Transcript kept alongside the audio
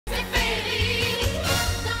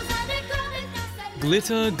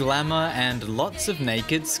Glitter, glamour and lots of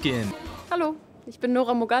naked skin. Hallo, ich bin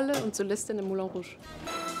Nora Mogalle und Solistin im Moulin Rouge.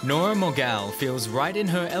 Nora Mogalle feels right in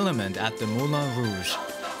her element at the Moulin Rouge.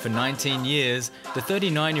 For 19 years, the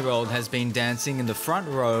 39-year-old has been dancing in the front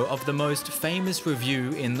row of the most famous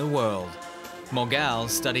revue in the world. Mogalle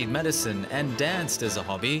studied medicine and danced as a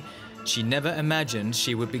hobby. She never imagined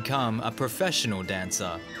she would become a professional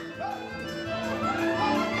dancer.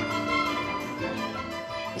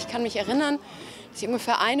 Ich kann mich erinnern, dass ich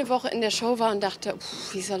ungefähr eine Woche in der Show war und dachte,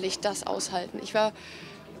 wie soll ich das aushalten? Ich war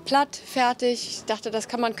platt, fertig, ich dachte, das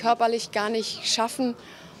kann man körperlich gar nicht schaffen.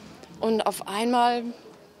 Und auf einmal,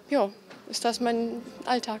 ja, ist das mein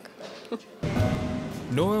Alltag.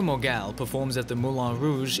 Nora Mogalle performs at the Moulin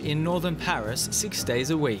Rouge in northern Paris 6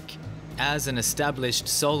 days a week. As an established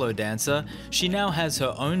solo dancer, she now has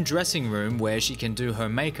her own dressing room where she can do her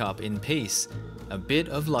makeup in peace. A bit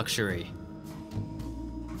of luxury.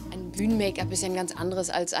 Ein Bühnen-Make-up ist ja ein ganz anderes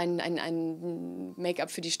als ein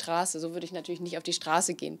Make-up für die Straße. So würde ich natürlich nicht auf die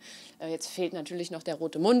Straße gehen. Jetzt fehlt natürlich noch der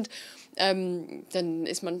rote Mund. Dann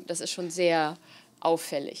ist das ist schon sehr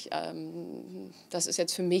auffällig. Das ist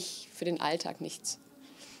jetzt für mich, für den Alltag nichts.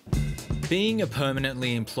 Being a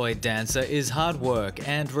permanently employed dancer is hard work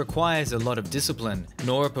and requires a lot of discipline.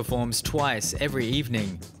 Nora performs twice every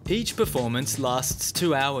evening. Each performance lasts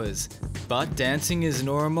 2 hours. But dancing is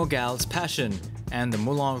Nora Mogalle's passion, and the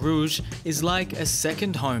Moulin Rouge is like a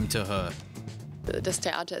second home to her. Das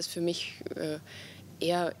Theater ist für mich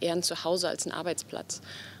eher ein Zuhause als ein Arbeitsplatz.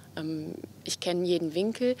 Ich kenne jeden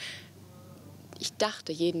Winkel. Ich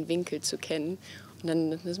dachte, jeden Winkel zu kennen. Und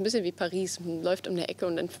dann ist es ein bisschen wie Paris. Man läuft um eine Ecke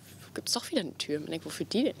und dann gibt es doch wieder eine Tür. Man denkt, wo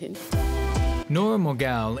führt die denn hin? Nora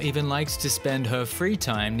Mogalle even likes to spend her free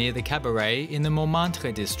time near the cabaret in the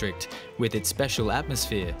Montmartre district, with its special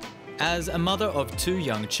atmosphere. As a mother of 2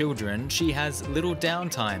 young children, she has little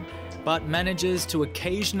downtime, but manages to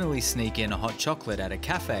occasionally sneak in a hot chocolate at a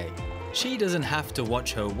cafe. She doesn't have to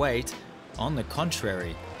watch her weight, on the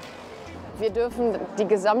contrary. Wir dürfen die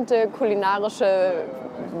gesamte kulinarische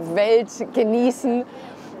Welt genießen.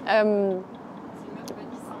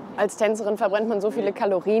 Als Tänzerin verbrennt man so viele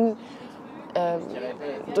Kalorien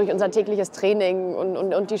durch unser tägliches Training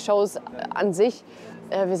und die Shows an sich.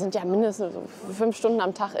 Wir sind ja mindestens 5 Stunden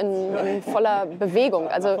am Tag in voller Bewegung.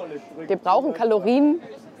 Also wir brauchen Kalorien,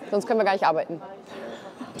 sonst können wir gar nicht arbeiten.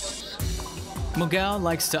 Mogalle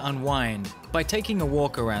likes to unwind by taking a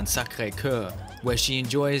walk around Sacré-Cœur, where she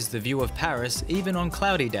enjoys the view of Paris even on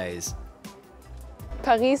cloudy days.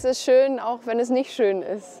 Paris ist schön, auch wenn es nicht schön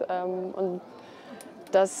ist. Und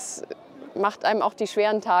das macht einem auch die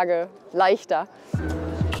schweren Tage leichter.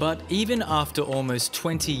 But even after almost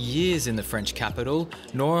 20 years in the French capital,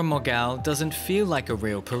 Nora Mogalle doesn't feel like a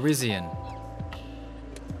real Parisian.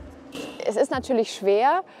 Es ist natürlich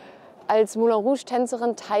schwer, als Moulin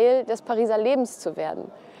Rouge-Tänzerin Teil des Pariser Lebens zu werden.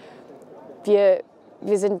 Wir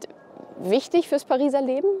sind wichtig fürs Pariser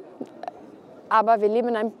Leben, aber wir leben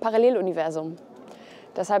in einem Paralleluniversum.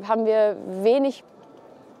 Deshalb haben wir wenig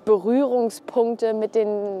Berührungspunkte mit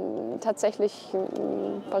den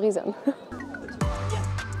tatsächlichen Parisern.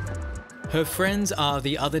 Her friends are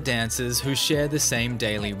the other dancers who share the same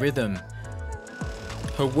daily rhythm.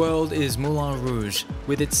 Her world is Moulin Rouge,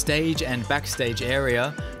 with its stage and backstage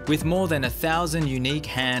area, with more than 1,000 unique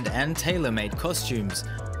hand and tailor-made costumes.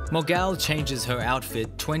 Mogalle changes her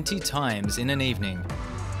outfit 20 times in an evening.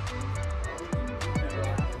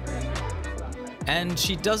 And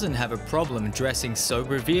she doesn't have a problem dressing so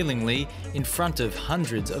revealingly in front of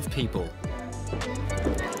hundreds of people.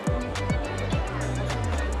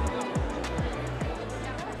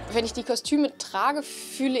 Wenn ich die Kostüme trage,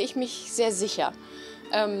 fühle ich mich sehr sicher.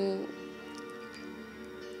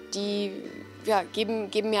 Die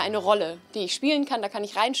geben mir eine Rolle, die ich spielen kann. Da kann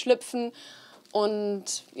ich reinschlüpfen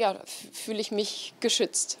und ja, fühle ich mich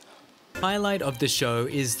geschützt. Highlight of the show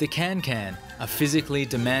is the Cancan, a physically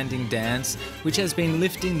demanding dance which has been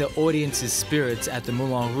lifting the audience's spirits at the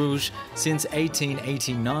Moulin Rouge since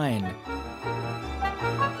 1889.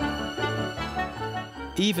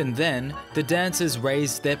 Even then, the dancers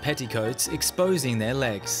raised their petticoats, exposing their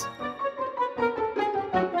legs.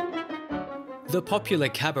 The popular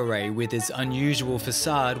cabaret with its unusual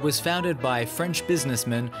facade was founded by French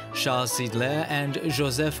businessmen Charles Siedler and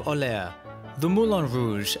Joseph Auler. The Moulin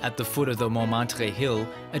Rouge, at the foot of the Montmartre hill,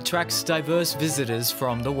 attracts diverse visitors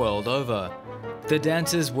from the world over. The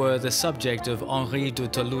dancers were the subject of Henri de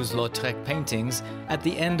Toulouse-Lautrec paintings at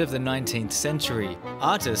the end of the 19th century.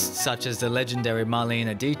 Artists such as the legendary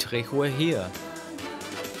Marlene Dietrich were here.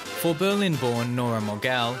 For Berlin-born Nora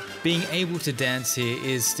Mogalle, being able to dance here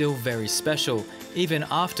is still very special, even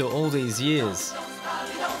after all these years.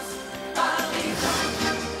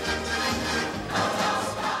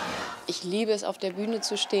 Ich liebe es, auf der Bühne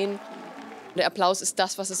zu stehen. Der Applaus ist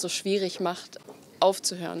das, was es so schwierig macht,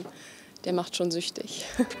 aufzuhören. Der macht schon süchtig.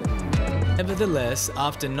 Nevertheless,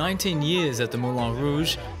 after 19 years at the Moulin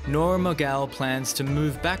Rouge, Nora Mogalle plans to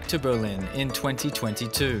move back to Berlin in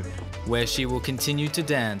 2022, where she will continue to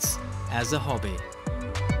dance as a hobby.